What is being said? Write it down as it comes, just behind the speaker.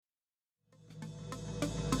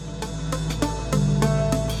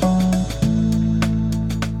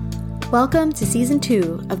Welcome to Season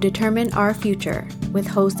 2 of Determine Our Future with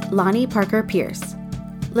host Lonnie Parker Pierce.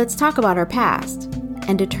 Let's talk about our past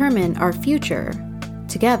and determine our future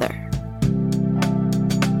together.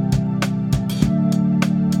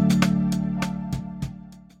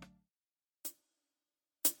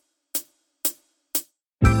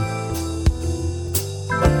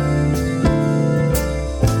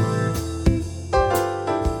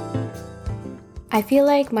 I feel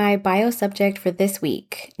like my bio subject for this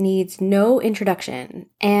week needs no introduction,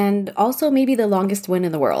 and also maybe the longest one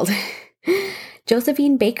in the world.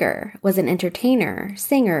 Josephine Baker was an entertainer,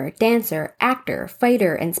 singer, dancer, actor,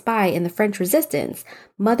 fighter, and spy in the French Resistance,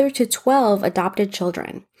 mother to 12 adopted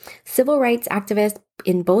children, civil rights activist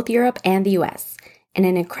in both Europe and the US, and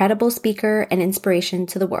an incredible speaker and inspiration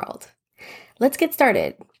to the world. Let's get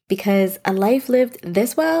started, because a life lived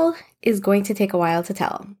this well is going to take a while to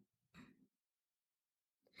tell.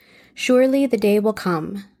 Surely the day will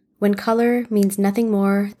come when color means nothing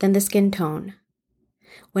more than the skin tone,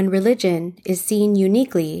 when religion is seen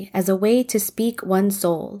uniquely as a way to speak one's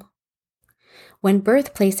soul, when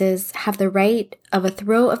birthplaces have the right of a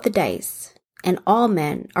throw of the dice and all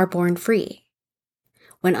men are born free,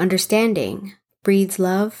 when understanding breeds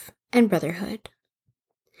love and brotherhood.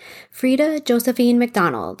 Frida Josephine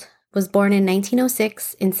McDonald was born in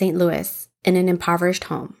 1906 in St. Louis in an impoverished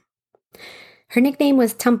home. Her nickname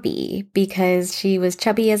was Tumpy because she was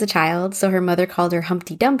chubby as a child, so her mother called her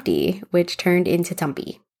Humpty Dumpty, which turned into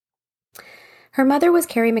Tumpy. Her mother was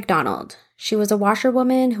Carrie McDonald. She was a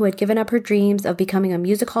washerwoman who had given up her dreams of becoming a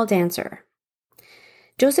music hall dancer.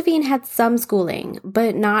 Josephine had some schooling,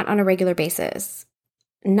 but not on a regular basis.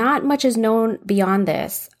 Not much is known beyond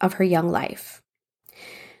this of her young life.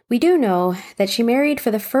 We do know that she married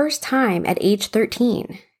for the first time at age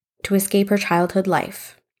 13 to escape her childhood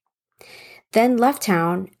life. Then left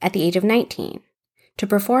town at the age of 19 to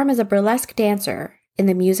perform as a burlesque dancer in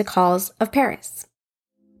the music halls of Paris.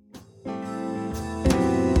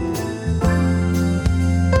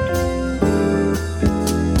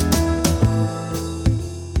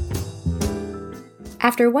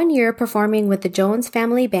 After 1 year performing with the Jones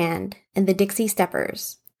Family Band and the Dixie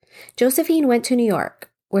Steppers, Josephine went to New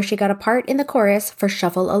York, where she got a part in the chorus for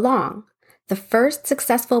Shuffle Along, the first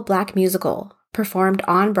successful Black musical performed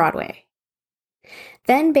on Broadway.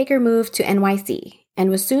 Then Baker moved to NYC and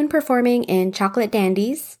was soon performing in Chocolate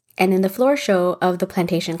Dandies and in the floor show of the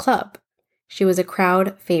Plantation Club. She was a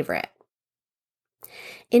crowd favorite.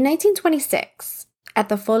 In 1926, at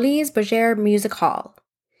the Folies Bergère Music Hall,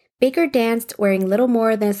 Baker danced wearing little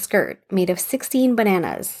more than a skirt made of 16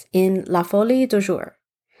 bananas in La Folie du Jour.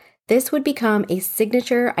 This would become a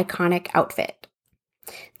signature iconic outfit.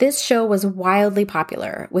 This show was wildly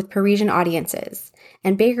popular with Parisian audiences,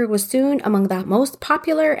 and Baker was soon among the most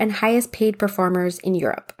popular and highest paid performers in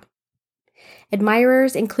Europe.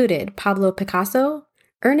 Admirers included Pablo Picasso,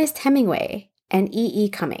 Ernest Hemingway, and E. E.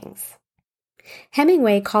 Cummings.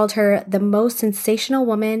 Hemingway called her the most sensational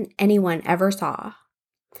woman anyone ever saw,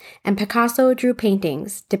 and Picasso drew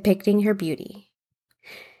paintings depicting her beauty.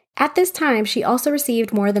 At this time, she also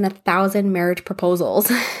received more than 1,000 marriage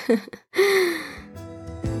proposals.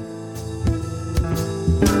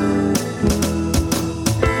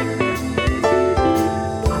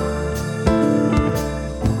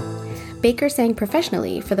 Baker sang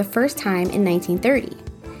professionally for the first time in 1930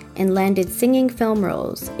 and landed singing film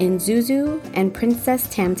roles in Zuzu and Princess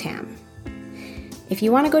Tam Tam. If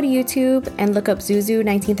you want to go to YouTube and look up Zuzu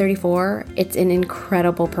 1934, it's an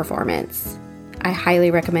incredible performance. I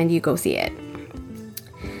highly recommend you go see it.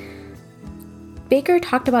 Baker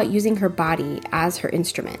talked about using her body as her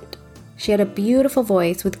instrument. She had a beautiful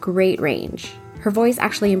voice with great range. Her voice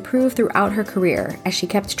actually improved throughout her career as she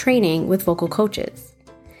kept training with vocal coaches.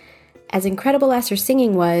 As incredible as her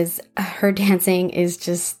singing was, her dancing is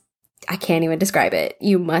just, I can't even describe it.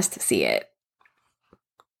 You must see it.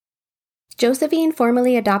 Josephine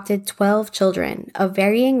formally adopted 12 children of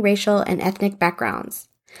varying racial and ethnic backgrounds,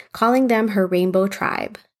 calling them her rainbow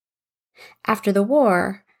tribe. After the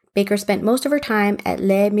war, Baker spent most of her time at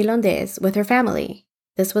Les Milondes with her family.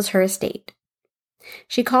 This was her estate.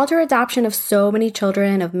 She called her adoption of so many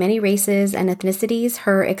children of many races and ethnicities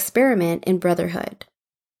her experiment in brotherhood,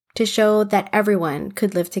 to show that everyone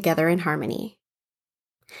could live together in harmony.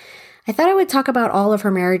 I thought I would talk about all of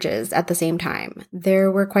her marriages at the same time.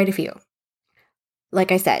 There were quite a few.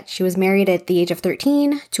 Like I said, she was married at the age of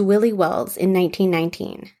 13 to Willie Wells in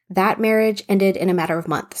 1919. That marriage ended in a matter of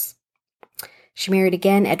months. She married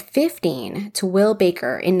again at 15 to Will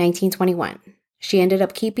Baker in 1921. She ended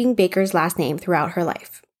up keeping Baker's last name throughout her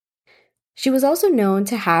life. She was also known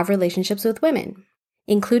to have relationships with women,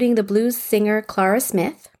 including the blues singer Clara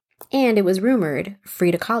Smith, and it was rumored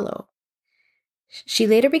Frida Kahlo. She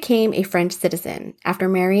later became a French citizen after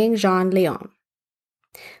marrying Jean Léon.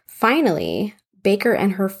 Finally, Baker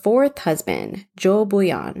and her fourth husband, Joe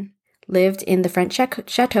Bouillon, lived in the French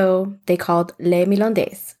chateau they called Les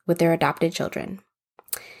Milondes with their adopted children.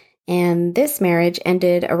 And this marriage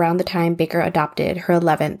ended around the time Baker adopted her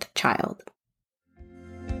 11th child.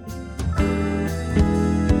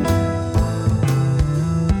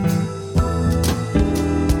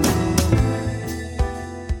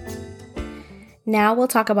 Now we'll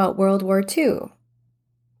talk about World War II.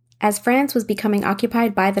 As France was becoming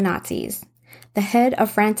occupied by the Nazis, the head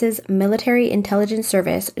of France's military intelligence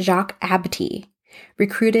service, Jacques Abti,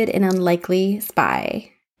 recruited an unlikely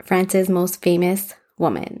spy, France's most famous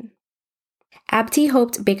woman. Abti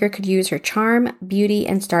hoped Baker could use her charm, beauty,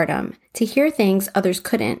 and stardom to hear things others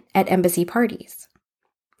couldn't at embassy parties.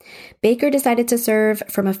 Baker decided to serve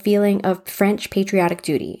from a feeling of French patriotic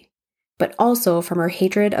duty, but also from her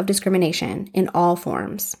hatred of discrimination in all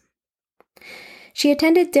forms. She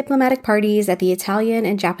attended diplomatic parties at the Italian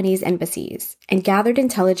and Japanese embassies and gathered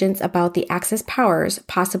intelligence about the Axis powers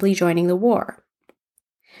possibly joining the war.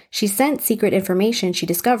 She sent secret information she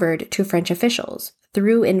discovered to French officials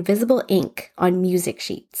through invisible ink on music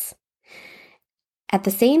sheets. At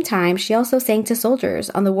the same time, she also sang to soldiers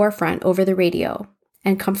on the war front over the radio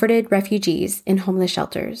and comforted refugees in homeless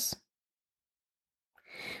shelters.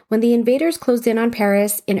 When the invaders closed in on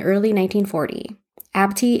Paris in early 1940,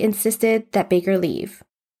 Abti insisted that Baker leave.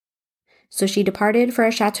 So she departed for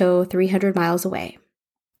a chateau 300 miles away.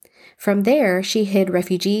 From there, she hid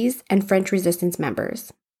refugees and French resistance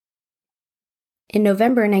members. In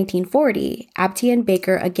November 1940, Abti and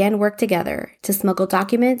Baker again worked together to smuggle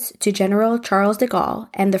documents to General Charles de Gaulle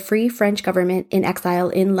and the Free French government in exile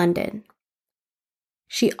in London.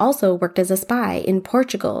 She also worked as a spy in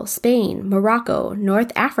Portugal, Spain, Morocco,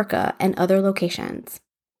 North Africa, and other locations.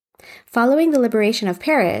 Following the liberation of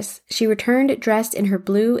Paris, she returned dressed in her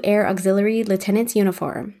blue Air Auxiliary lieutenant's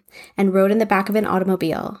uniform and rode in the back of an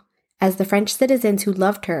automobile as the French citizens who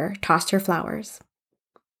loved her tossed her flowers.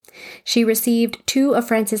 She received two of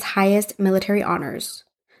France's highest military honors,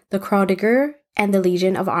 the Croix de Guerre and the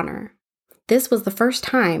Legion of Honor. This was the first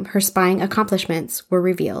time her spying accomplishments were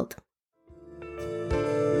revealed.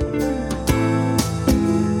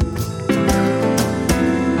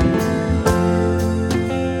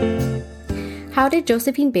 How did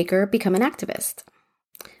Josephine Baker become an activist?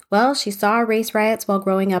 Well, she saw race riots while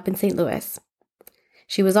growing up in St. Louis.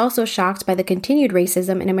 She was also shocked by the continued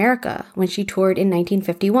racism in America when she toured in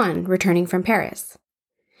 1951, returning from Paris.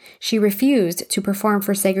 She refused to perform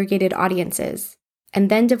for segregated audiences and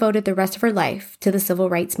then devoted the rest of her life to the civil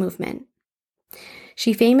rights movement.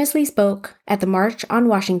 She famously spoke at the March on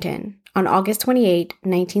Washington on August 28,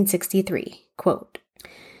 1963, quote,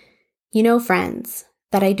 "You know, friends,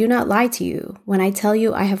 that I do not lie to you when I tell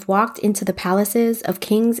you I have walked into the palaces of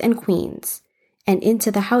kings and queens and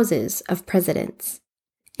into the houses of presidents,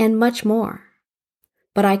 and much more.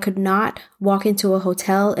 But I could not walk into a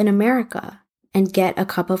hotel in America and get a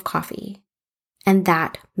cup of coffee, and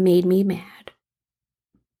that made me mad."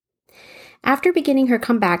 After beginning her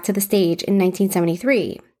comeback to the stage in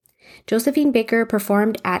 1973, Josephine Baker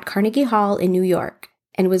performed at Carnegie Hall in New York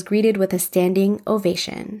and was greeted with a standing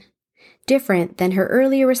ovation, different than her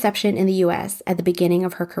earlier reception in the U.S. at the beginning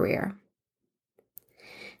of her career.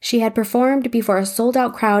 She had performed before a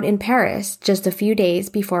sold-out crowd in Paris just a few days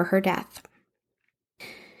before her death.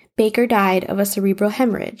 Baker died of a cerebral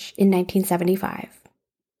hemorrhage in 1975.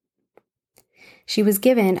 She was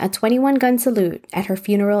given a 21-gun salute at her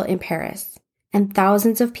funeral in Paris, and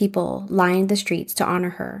thousands of people lined the streets to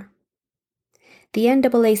honor her. The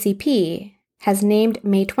NAACP has named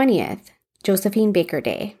May 20th Josephine Baker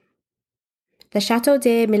Day. The Château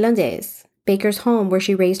des Milondes, Baker's home where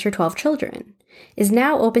she raised her 12 children, is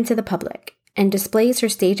now open to the public and displays her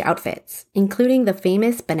stage outfits, including the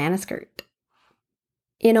famous banana skirt.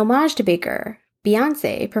 In homage to Baker,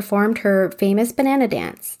 Beyoncé performed her famous banana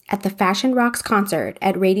dance at the Fashion Rocks concert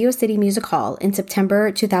at Radio City Music Hall in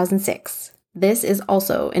September 2006. This is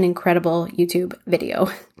also an incredible YouTube video.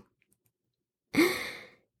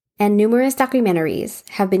 And numerous documentaries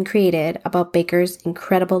have been created about Baker's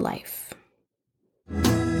incredible life.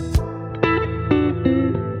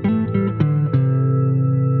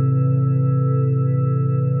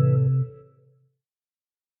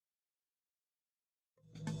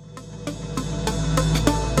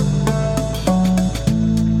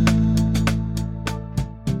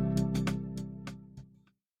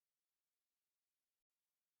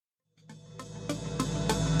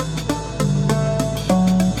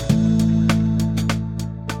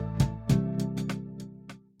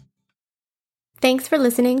 Thanks for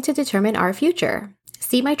listening to Determine Our Future.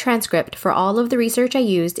 See my transcript for all of the research I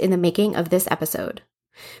used in the making of this episode.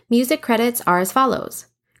 Music credits are as follows: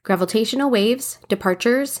 Gravitational Waves,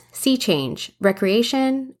 Departures, Sea Change,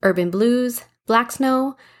 Recreation, Urban Blues, Black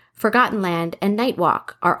Snow, Forgotten Land, and Night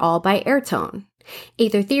Walk are all by Airtone.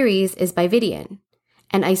 Aether Theories is by Vidian,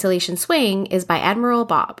 and Isolation Swing is by Admiral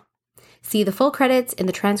Bob. See the full credits in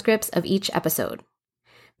the transcripts of each episode.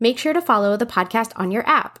 Make sure to follow the podcast on your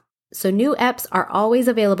app, so new eps are always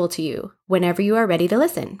available to you whenever you are ready to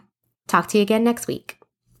listen. Talk to you again next week.